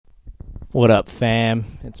What up, fam?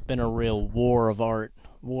 It's been a real war of art,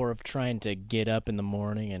 war of trying to get up in the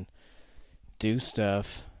morning and do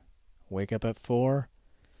stuff. Wake up at 4,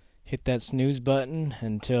 hit that snooze button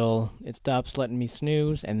until it stops letting me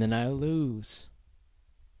snooze, and then I lose.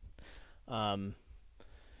 I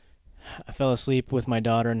fell asleep with my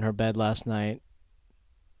daughter in her bed last night,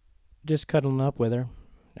 just cuddling up with her.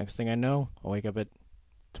 Next thing I know, I wake up at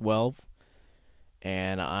 12,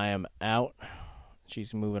 and I am out.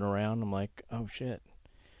 She's moving around. I'm like, oh, shit.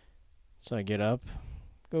 So I get up,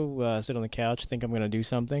 go sit on the couch, think I'm going to do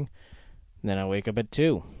something. And then I wake up at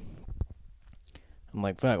 2. I'm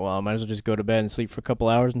like, fuck, well, I might as well just go to bed and sleep for a couple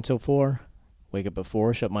hours until 4. Wake up at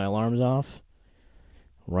 4, shut my alarms off.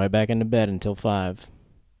 Right back into bed until 5.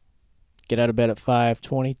 Get out of bed at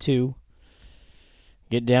 5:22.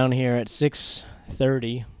 Get down here at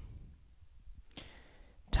 6:30.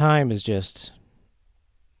 Time is just...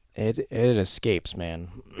 It escapes, man.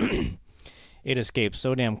 It escapes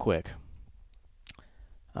so damn quick.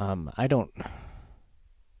 I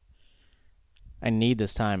need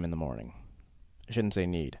this time in the morning. I shouldn't say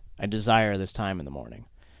need. I desire this time in the morning.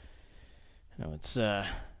 You know, it's not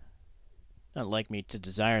like me to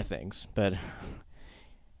desire things, but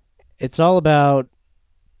it's all about,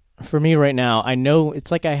 for me right now, I know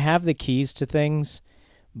it's like I have the keys to things,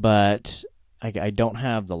 but I don't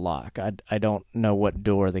have the lock. I don't know what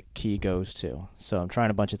door the key goes to. So I'm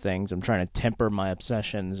trying a bunch of things. I'm trying to temper my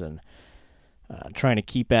obsessions and trying to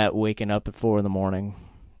keep at waking up at 4 in the morning.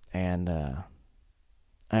 And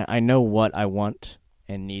I know what I want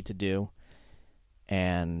and need to do.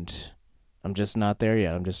 And I'm just not there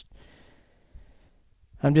yet. I'm just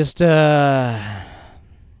trying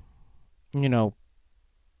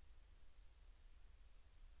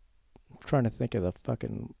to think of the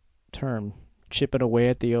fucking term. Chipping away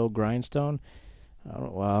at the old grindstone. I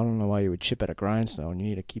don't know why you would chip at a grindstone. You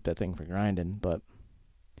need to keep that thing for grinding. But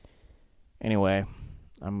anyway,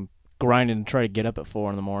 I'm grinding to try to get up at 4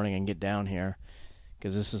 in the morning and get down here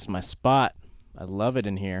because this is my spot. I love it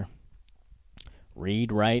in here.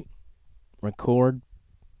 Read, write, record,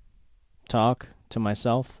 talk to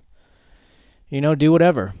myself. Do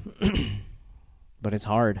whatever. But it's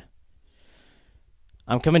hard.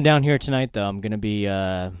 I'm coming down here tonight, though. I'm going to be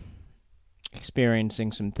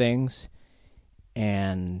experiencing some things,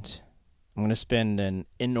 and I'm going to spend an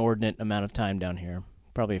inordinate amount of time down here,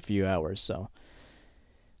 probably a few hours, so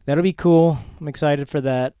that'll be cool. I'm excited for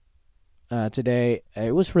that. Today,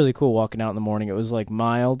 it was really cool walking out in the morning. It was like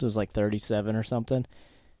mild. It was like 37 or something.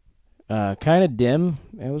 Kind of dim.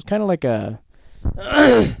 It was kind of like a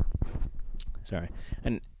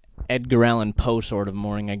an Edgar Allan Poe sort of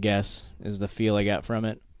morning, I guess, is the feel I got from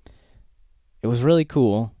it. It was really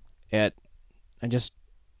cool. It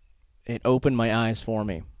opened my eyes for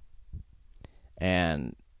me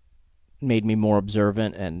and made me more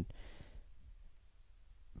observant and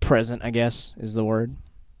present, I guess, is the word.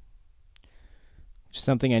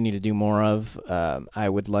 Something I need to do more of. I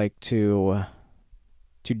would like to,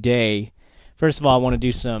 today, first of all, I want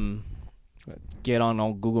to get on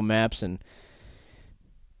all Google Maps and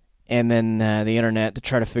then the internet to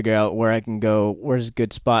try to figure out where I can go, where's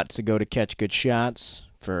good spots to go to catch good shots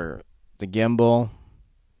for the gimbal,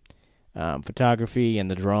 photography,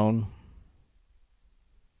 and the drone.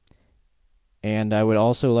 And I would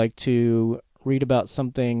also like to read about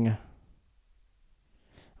something. I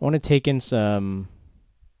want to take in some,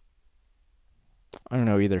 I don't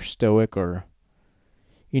know, either Stoic or,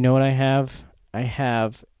 you know what I have? I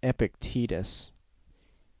have Epictetus.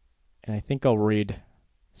 And I think I'll read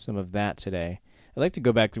some of that today. I'd like to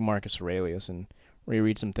go back through Marcus Aurelius and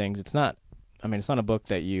reread some things. It's not a book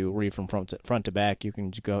that you read from front to back. You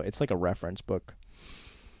can just go, it's like a reference book.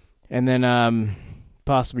 And then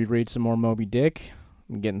possibly read some more Moby Dick.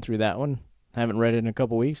 I'm getting through that one. I haven't read it in a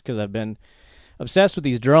couple weeks because I've been obsessed with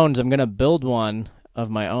these drones. I'm going to build one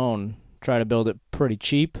of my own. Try to build it pretty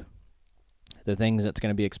cheap. The things that's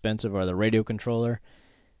going to be expensive are the radio controller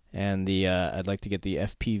and I'd like to get the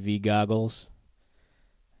FPV goggles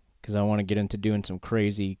because I want to get into doing some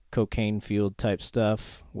crazy cocaine field type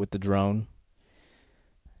stuff with the drone.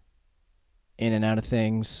 In and out of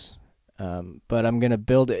things. But I'm going to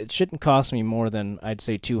build it. It shouldn't cost me more than, I'd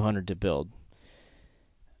say, $200 to build.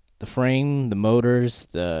 The frame, the motors,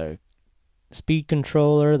 the speed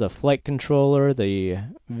controller, the flight controller, the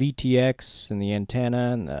VTX, and the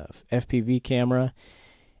antenna, and the FPV camera.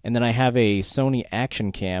 And then I have a Sony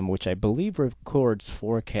Action Cam, which I believe records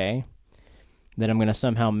 4K, that I'm going to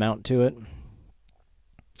somehow mount to it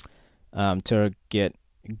to get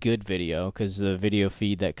good video, because the video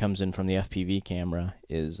feed that comes in from the FPV camera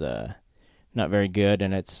is not very good,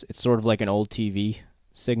 and it's sort of like an old TV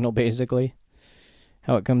signal, basically,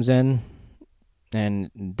 how it comes in,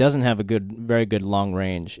 and doesn't have a very good long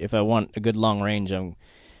range. If I want a good long range,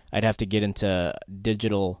 I'd have to get into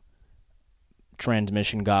digital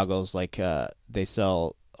transmission goggles, like they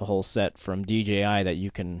sell a whole set from DJI that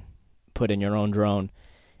you can put in your own drone,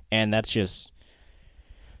 and that's just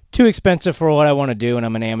too expensive for what I want to do, and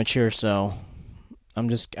I'm an amateur, so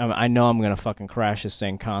I know I'm going to fucking crash this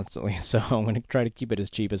thing constantly, so I'm going to try to keep it as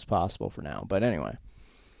cheap as possible for now. But anyway,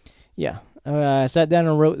 yeah. I sat down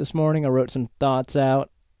and wrote this morning. I wrote some thoughts out.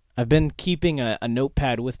 I've been keeping a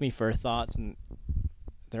notepad with me for thoughts, and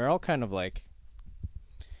they're all kind of like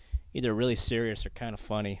either really serious or kind of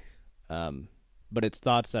funny. But it's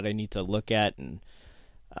thoughts that I need to look at and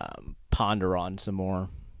ponder on some more.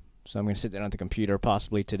 So I'm going to sit down at the computer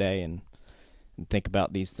possibly today and think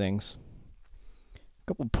about these things. A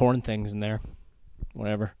couple porn things in there,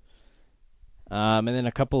 whatever. And then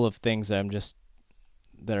a couple of things that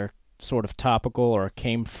are sort of topical or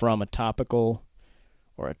came from a topical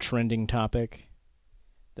or a trending topic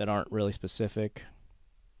that aren't really specific.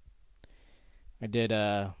 I did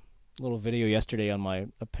a little video yesterday on my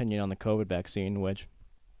opinion on the COVID vaccine, which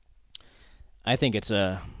I think it's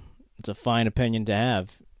a fine opinion to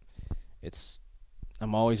have.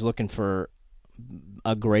 I'm always looking for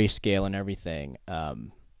a grayscale and everything.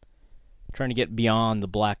 Trying to get beyond the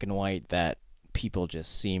black and white that people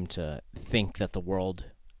just seem to think that the world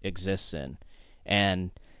exists in.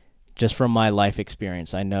 And just from my life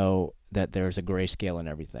experience, I know that there's a grayscale in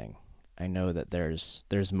everything. I know that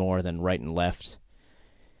there's more than right and left.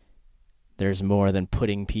 There's more than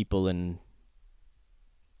putting people into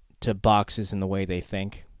boxes in the way they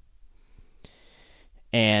think.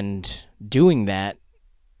 And doing that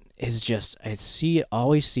is just,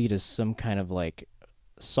 always see it as some kind of like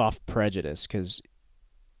soft prejudice, because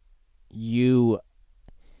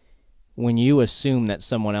when you assume that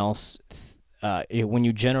someone else, when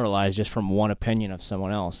you generalize just from one opinion of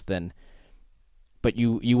someone else, but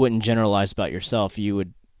you wouldn't generalize about yourself. You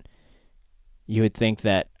would think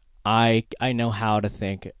that I know how to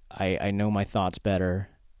think. I know my thoughts better.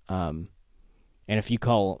 And if you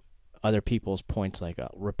call other people's points like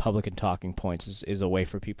Republican talking points is a way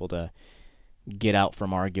for people to get out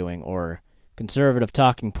from arguing, or conservative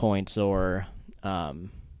talking points, or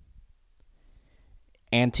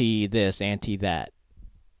anti this, anti that.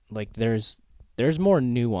 Like there's more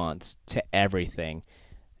nuance to everything.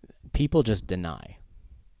 People just deny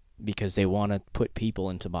because they want to put people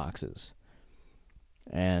into boxes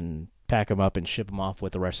and pack them up and ship them off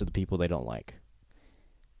with the rest of the people they don't like.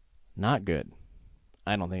 Not good.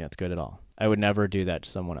 I don't think that's good at all. I would never do that to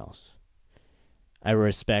someone else. I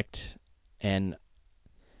respect and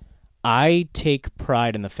I take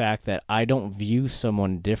pride in the fact that I don't view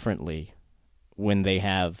someone differently when they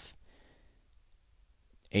have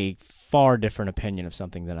a far different opinion of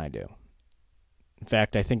something than I do. In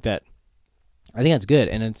fact, I think that's good,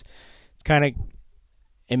 and it's kind of,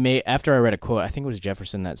 after I read a quote, I think it was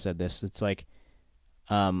Jefferson that said this. It's like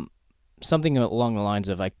something along the lines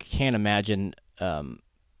of, I can't imagine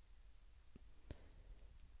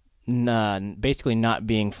basically not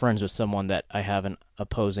being friends with someone that I have an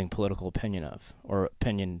opposing political opinion of, or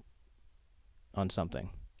opinion on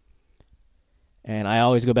something. And I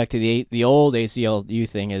always go back to the old ACLU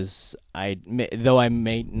thing is, though I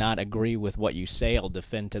may not agree with what you say, I'll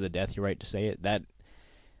defend to the death your right to say it.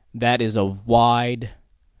 That is a wide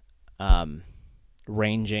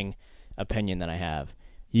ranging opinion that I have.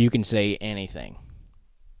 You can say anything.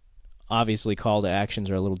 Obviously, call to actions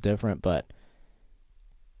are a little different, but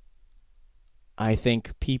I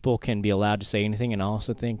think people can be allowed to say anything, and I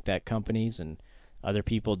also think that companies and other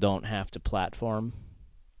people don't have to platform.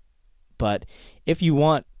 But if you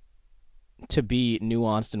want to be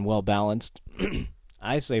nuanced and well-balanced,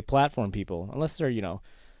 I say platform people, unless they're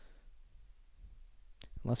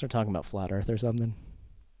talking about flat Earth or something.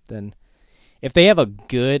 Then if they have a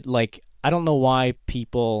good, I don't know why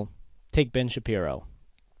people take Ben Shapiro.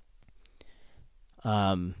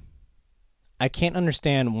 I can't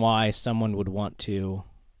understand why someone would want to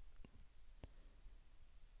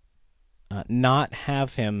not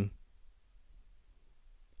have him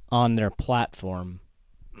on their platform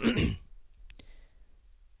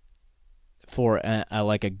for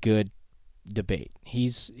a good debate.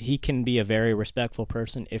 He can be a very respectful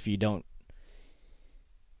person if you don't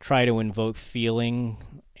try to invoke feeling,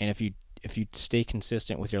 and if you stay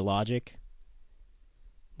consistent with your logic.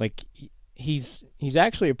 He's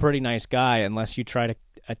actually a pretty nice guy unless you try to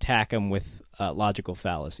attack him with logical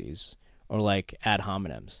fallacies or ad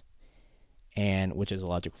hominems, which is a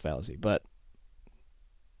logical fallacy. But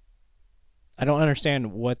I don't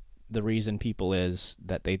understand what the reason people is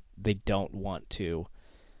that they don't want to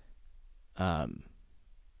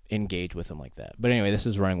engage with them like that. But anyway, this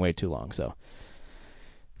is running way too long, so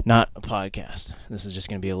not a podcast. This is just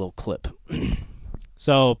going to be a little clip.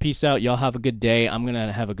 So peace out. Y'all have a good day. I'm going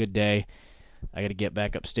to have a good day. I got to get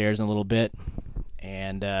back upstairs in a little bit.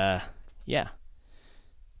 And, yeah.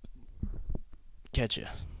 Catch ya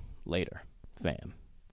later, fam.